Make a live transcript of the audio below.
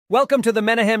Welcome to the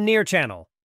Menahem channel.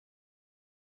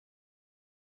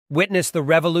 Witness the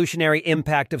revolutionary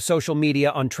impact of social media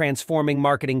on transforming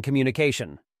marketing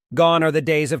communication. Gone are the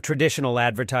days of traditional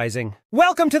advertising.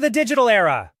 Welcome to the digital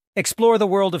era! Explore the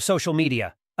world of social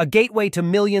media, a gateway to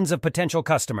millions of potential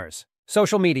customers.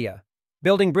 Social media,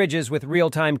 building bridges with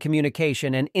real-time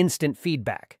communication and instant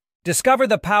feedback. Discover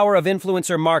the power of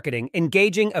influencer marketing,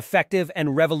 engaging, effective,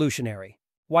 and revolutionary.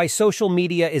 Why social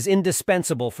media is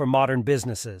indispensable for modern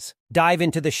businesses. Dive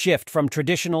into the shift from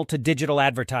traditional to digital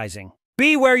advertising.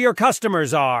 Be where your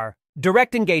customers are.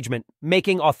 Direct engagement,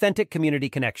 making authentic community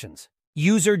connections.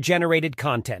 User-generated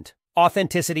content,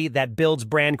 authenticity that builds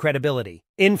brand credibility.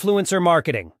 Influencer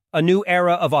marketing, a new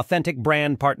era of authentic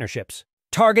brand partnerships.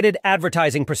 Targeted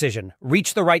advertising precision,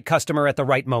 reach the right customer at the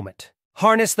right moment.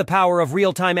 Harness the power of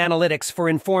real-time analytics for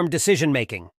informed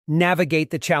decision-making. Navigate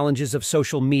the challenges of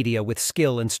social media with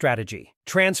skill and strategy.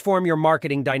 Transform your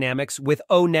marketing dynamics with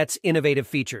ONET's innovative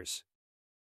features.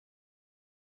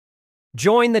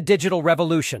 Join the digital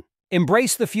revolution.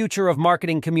 Embrace the future of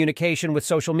marketing communication with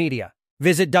social media.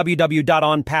 Visit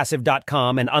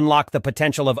www.onpassive.com and unlock the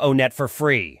potential of ONET for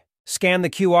free. Scan the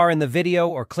QR in the video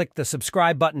or click the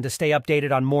subscribe button to stay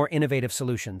updated on more innovative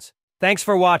solutions. Thanks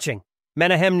for watching.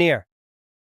 Menahem.